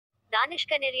दानिश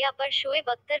कनेरिया पर शोएब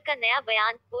अख्तर का नया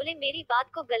बयान, बोले मेरी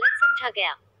बात को गलत समझा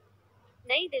गया।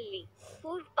 नई दिल्ली।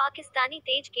 पूर्व पाकिस्तानी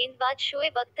तेज गेंदबाज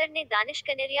शोएब अख्तर ने दानिश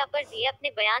कनेरिया पर दिए अपने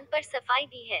बयान पर सफाई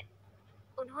दी है।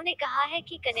 उन्होंने कहा है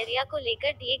कि कनेरिया को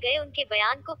लेकर दिए गए उनके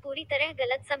बयान को पूरी तरह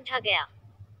गलत समझा गया।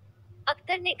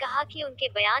 अख्तर ने कहा कि उनके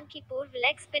बयान की पूर्व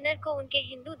लेग स्पिनर को उनके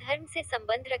हिंदू धर्म से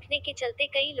संबंध रखने के चलते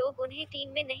कई लोग उन्हें टीम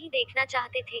में नहीं देखना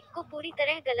चाहते थे, को पूरी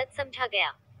तरह गलत समझा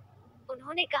गया।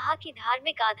 उन्होंने कहा कि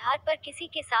धार्मिक आधार पर किसी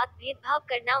के साथ भेदभाव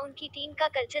करना उनकी टीम का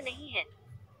कल्चर नहीं है।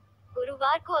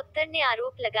 गुरुवार को अख्तर ने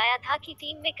आरोप लगाया था कि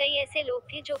टीम में कई ऐसे लोग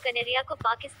थे जो कनेरिया को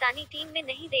पाकिस्तानी टीम में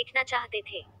नहीं देखना चाहते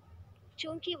थे,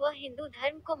 चूंकि वह हिंदू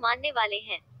धर्म को मानने वाले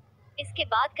हैं। इसके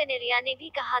बाद कनेरिया ने भी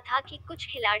कहा था कि कुछ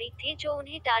खिलाड़ी थे जो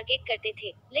उन्हें टारगेट करते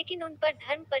थे, लेकिन उन पर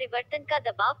धर्म परिवर्तन का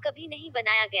दबाव कभी नहीं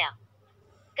बनाया गया।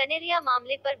 कनेरिया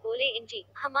मामले पर बोले, इंजी,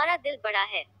 हमारा दिल बड़ा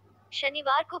है।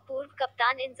 शनिवार को पूर्व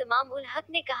कप्तान इंजमाम उल हक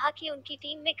ने कहा कि उनकी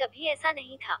टीम में कभी ऐसा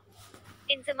नहीं था।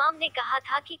 इंजमाम ने कहा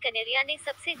था कि कनेरिया ने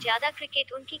सबसे ज्यादा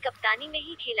क्रिकेट उनकी कप्तानी में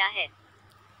ही खेला है।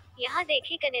 यहाँ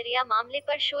देखें कनेरिया मामले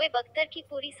पर शोएब अख्तर की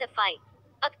पूरी सफाई।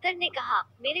 अख्तर ने कहा,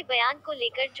 मेरे बयान को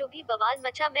लेकर जो भी बवाल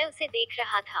मचा मैं उसे देख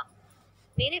रहा था।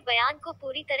 मेरे बयान को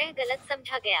पूरी तरह गलत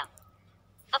समझा गया।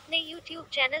 अपने YouTube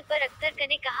चैनल पर अख्तर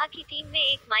ने कहा कि टीम में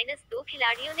 1-2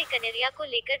 खिलाड़ियों ने कनेरिया को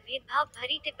लेकर भेदभाव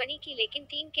भरी टिप्पणी की, लेकिन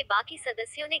टीम के बाकी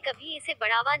सदस्यों ने कभी इसे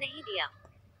बढ़ावा नहीं दिया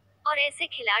और ऐसे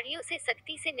खिलाड़ियों से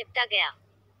सख्ती से निपटा गया।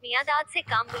 मियादाद से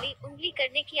कामगुली उंगली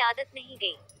करने की आदत नहीं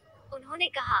गई। उन्होंने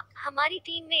कहा, हमारी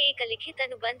टीम में एक अलिखित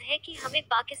अनुबंध है कि हमें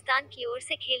पाकिस्तान की ओर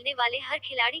से खेलने वाले हर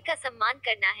खिलाड़ी का सम्मान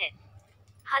करना है।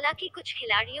 हालांकि कुछ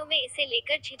खिलाड़ियों में इसे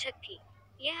लेकर झिझक थी।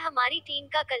 यह हमारी टीम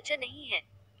का कल्चर नहीं है।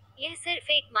 यह सिर्फ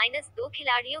 1-2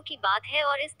 खिलाड़ियों की बात है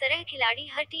और इस तरह खिलाड़ी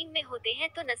हर टीम में होते हैं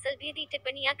तो नस्लभेदी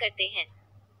टिप्पणियां करते हैं।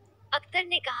 अख्तर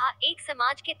ने कहा, एक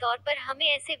समाज के तौर पर हमें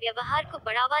ऐसे व्यवहार को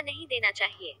बढ़ावा नहीं देना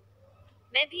चाहिए।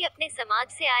 मैं भी अपने समाज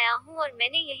से आया हूं और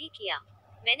मैंने यही किया।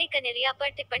 मैंने कनेरिया पर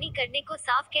टिप्पणी करने को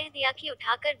साफ कह दिया कि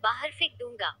उठाकर बाहर फेंक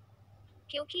दूंगा,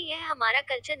 क्योंकि यह हमारा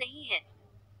कल्चर नहीं है।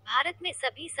 भारत में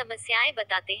सभी समस्याएं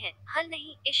बताते हैं, हल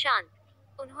नहीं। ईशान।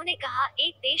 उन्होंने कहा,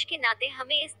 एक देश के नाते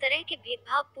हमें इस तरह के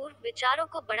भेदभाव पूर्ण विचारों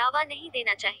को बढ़ावा नहीं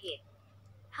देना चाहिए।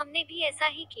 हमने भी ऐसा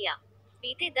ही किया।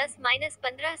 बीते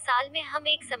 10-15 साल में हम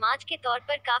एक समाज के तौर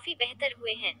पर काफी बेहतर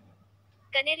हुए हैं।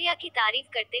 कनेरिया की तारीफ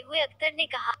करते हुए अख्तर ने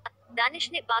कहा, दानिश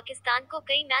ने पाकिस्तान को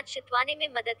कई मैच जितवाने में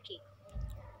मदद की।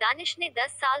 दानिश ने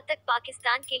 10 साल तक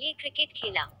पाकिस्तान के लिए क्रिकेट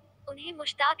खेला। उन्हें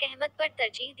मुश्ताक अहमद पर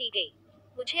तरजीह दी गई।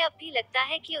 मुझे अब भी लगता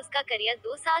है कि उसका करियर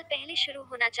 2 साल पहले शुरू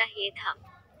होना चाहिए था।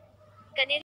 कनेरिया